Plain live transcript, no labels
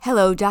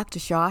Hello, Dr.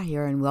 Shaw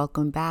here, and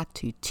welcome back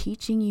to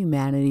Teaching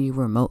Humanity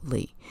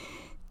Remotely.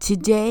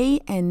 Today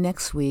and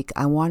next week,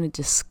 I want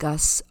to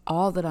discuss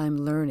all that I'm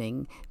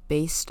learning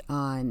based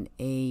on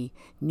a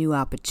new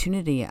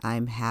opportunity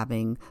I'm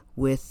having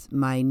with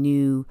my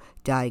new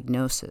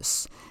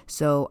diagnosis.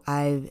 So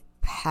I've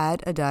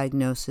had a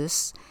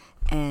diagnosis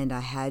and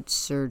I had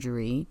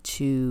surgery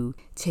to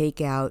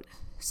take out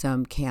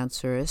some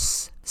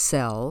cancerous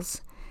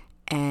cells,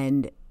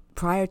 and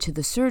prior to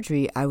the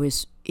surgery, I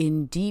was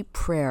in deep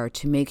prayer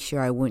to make sure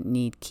I wouldn't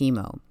need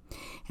chemo.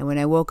 And when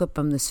I woke up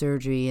from the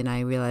surgery and I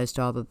realized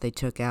all that they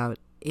took out,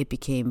 it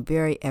became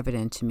very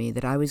evident to me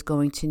that I was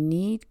going to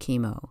need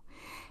chemo.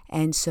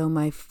 And so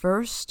my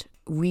first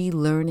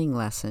relearning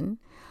lesson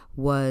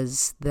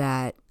was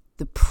that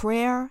the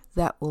prayer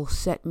that will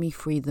set me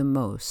free the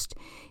most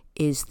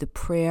is the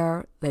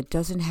prayer that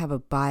doesn't have a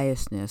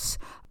biasness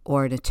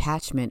or an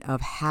attachment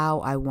of how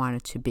I want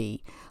it to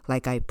be.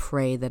 Like I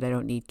pray that I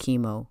don't need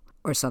chemo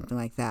or something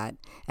like that,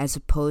 as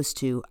opposed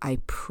to I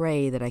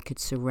pray that I could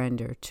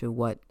surrender to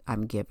what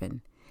I'm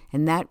given.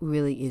 And that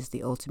really is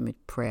the ultimate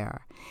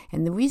prayer.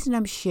 And the reason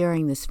I'm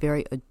sharing this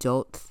very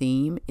adult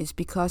theme is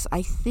because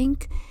I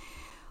think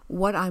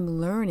what I'm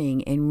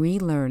learning and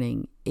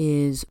relearning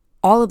is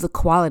all of the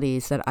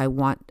qualities that I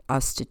want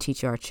us to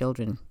teach our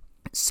children,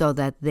 so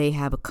that they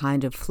have a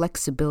kind of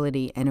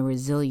flexibility and a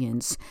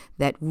resilience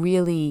that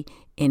really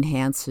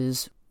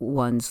enhances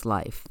one's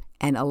life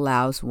and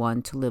allows one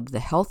to live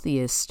the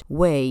healthiest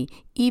way,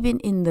 even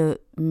in the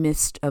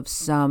midst of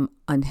some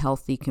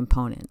unhealthy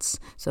components.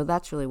 So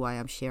that's really why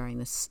I'm sharing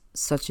this,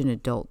 such an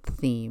adult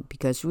theme,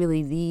 because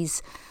really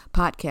these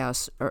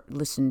podcasts are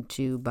listened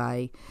to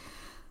by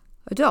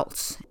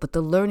adults, but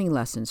the learning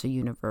lessons are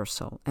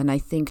universal. And I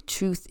think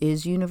truth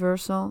is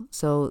universal,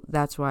 so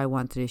that's why I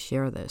wanted to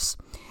share this.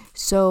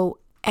 So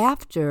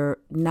after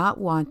not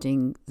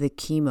wanting the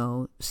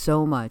chemo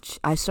so much,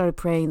 I started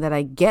praying that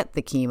I get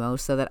the chemo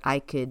so that I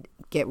could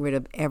get rid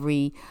of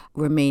every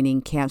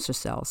remaining cancer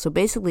cell. So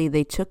basically,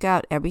 they took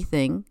out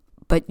everything.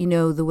 But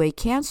the way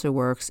cancer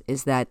works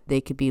is that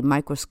they could be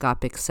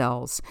microscopic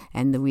cells.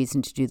 And the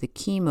reason to do the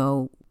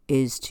chemo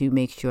is to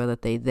make sure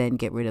that they then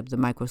get rid of the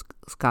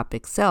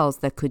microscopic cells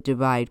that could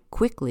divide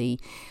quickly.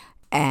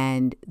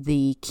 And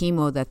the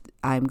chemo that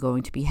I'm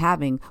going to be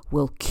having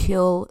will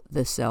kill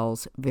the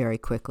cells very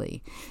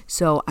quickly.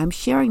 So I'm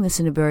sharing this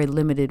in a very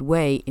limited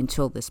way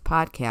until this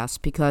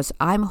podcast, because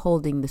I'm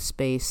holding the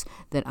space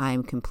that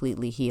I'm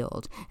completely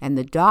healed. And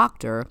the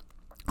doctor,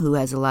 who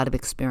has a lot of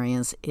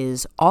experience,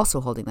 is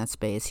also holding that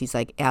space. He's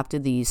like, after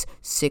these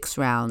 6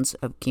 rounds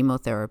of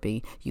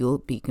chemotherapy, you'll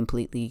be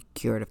completely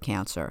cured of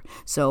cancer.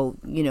 So,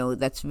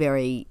 that's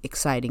very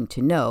exciting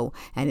to know.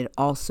 And it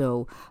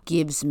also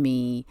gives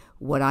me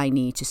what I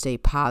need to stay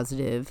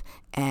positive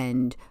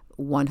and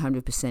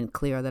 100%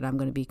 clear that I'm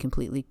going to be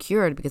completely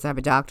cured, because I have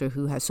a doctor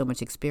who has so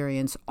much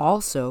experience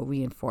also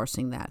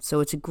reinforcing that.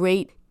 So it's a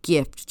great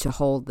gift to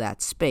hold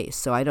that space.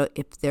 So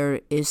if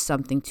there is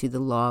something to the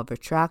law of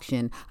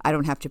attraction, I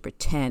don't have to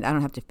pretend, I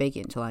don't have to fake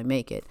it until I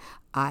make it.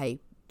 I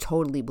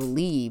totally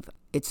believe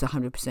it's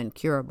 100%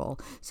 curable.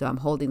 So I'm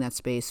holding that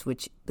space,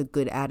 which the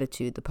good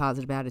attitude, the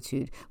positive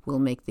attitude, will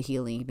make the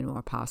healing even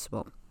more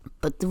possible.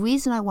 But the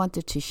reason I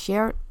wanted to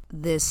share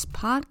this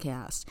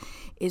podcast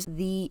is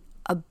the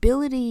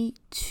ability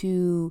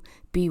to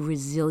be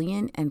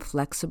resilient and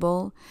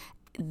flexible.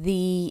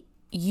 The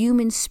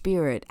human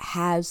spirit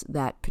has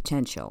that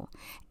potential,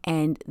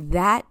 and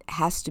that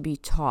has to be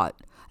taught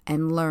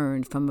and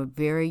learned from a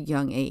very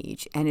young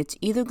age. And it's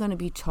either going to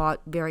be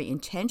taught very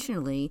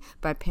intentionally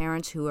by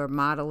parents who are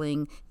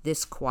modeling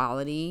this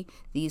quality,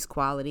 these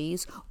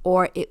qualities,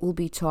 or it will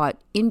be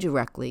taught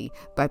indirectly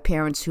by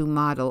parents who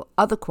model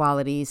other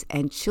qualities,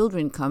 and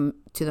children come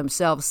to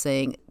themselves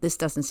saying, this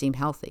doesn't seem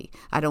healthy.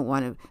 I don't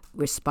want to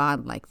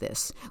respond like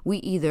this. We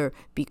either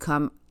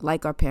become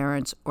like our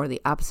parents or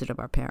the opposite of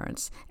our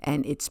parents,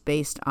 and it's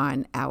based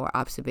on our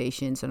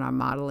observations and our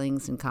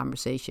modelings and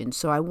conversations.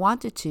 So I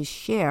wanted to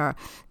share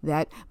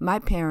that my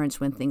parents,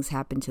 when things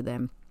happened to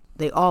them,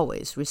 they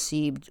always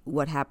received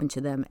what happened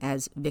to them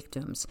as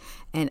victims.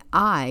 And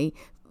I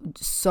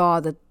saw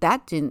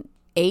that didn't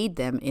aid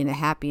them in a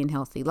happy and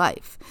healthy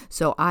life.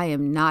 So I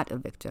am not a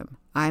victim.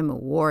 I'm a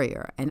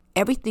warrior. And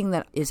everything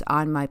that is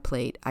on my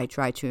plate, I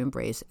try to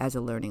embrace as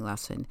a learning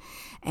lesson.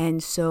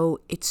 And so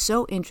it's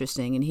so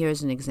interesting. And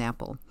here's an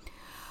example.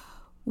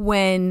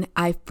 When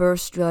I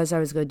first realized I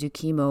was going to do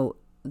chemo,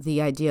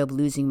 the idea of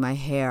losing my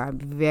hair,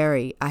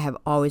 I have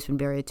always been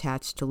very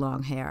attached to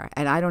long hair.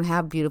 And I don't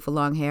have beautiful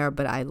long hair,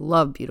 but I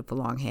love beautiful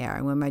long hair.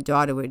 And when my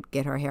daughter would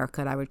get her hair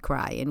cut, I would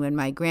cry. And when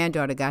my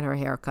granddaughter got her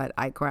hair cut,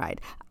 I cried.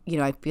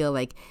 I feel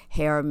like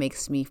hair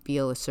makes me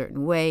feel a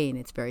certain way, and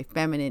it's very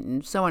feminine,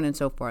 and so on and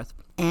so forth.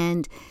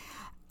 And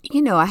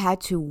I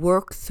had to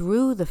work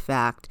through the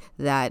fact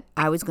that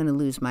I was going to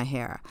lose my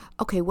hair.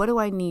 Okay, what do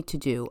I need to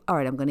do? All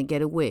right, I'm going to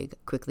get a wig.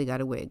 Quickly got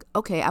a wig.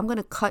 Okay, I'm going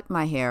to cut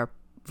my hair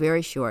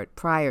very short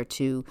prior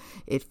to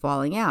it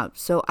falling out.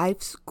 So I've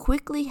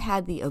quickly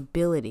had the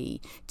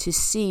ability to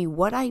see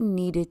what I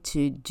needed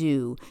to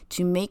do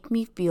to make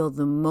me feel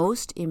the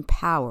most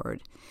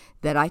empowered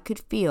that I could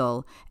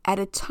feel at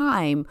a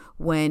time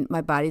when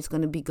my body's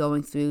going to be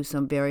going through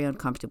some very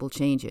uncomfortable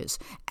changes.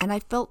 And I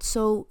felt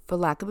so, for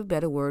lack of a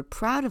better word,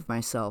 proud of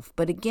myself.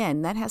 But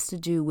again, that has to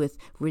do with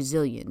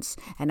resilience.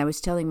 And I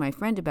was telling my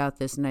friend about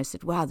this, and I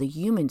said, wow, the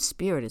human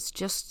spirit is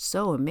just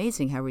so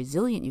amazing how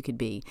resilient you could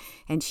be.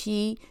 And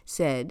she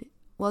said,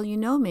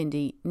 well,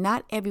 Mindy,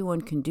 not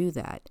everyone can do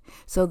that.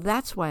 So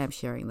that's why I'm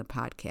sharing the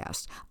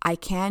podcast. I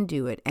can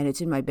do it, and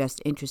it's in my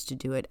best interest to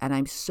do it, and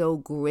I'm so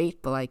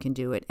grateful I can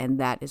do it, and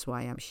that is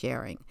why I'm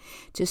sharing.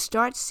 To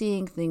start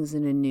seeing things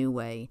in a new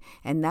way,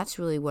 and that's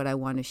really what I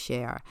want to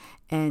share.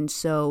 And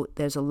so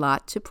there's a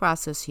lot to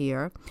process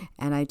here,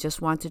 and I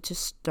just wanted to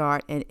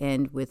start and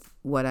end with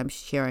what I'm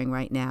sharing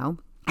right now.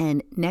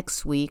 And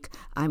next week,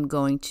 I'm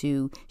going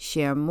to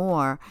share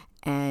more,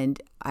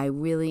 and I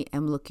really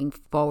am looking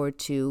forward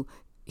to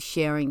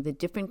sharing the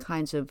different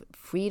kinds of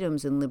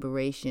freedoms and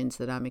liberations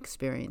that I'm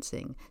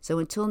experiencing. So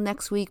until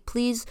next week,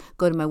 please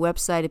go to my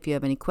website if you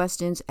have any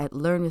questions at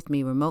Learn With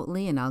Me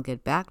Remotely, and I'll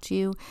get back to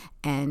you.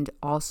 And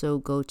also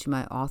go to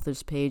my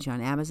author's page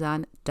on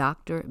Amazon,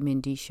 Dr.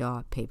 Mindy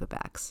Shaw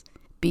Paperbacks.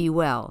 Be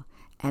well,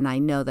 and I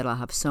know that I'll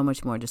have so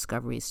much more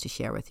discoveries to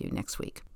share with you next week.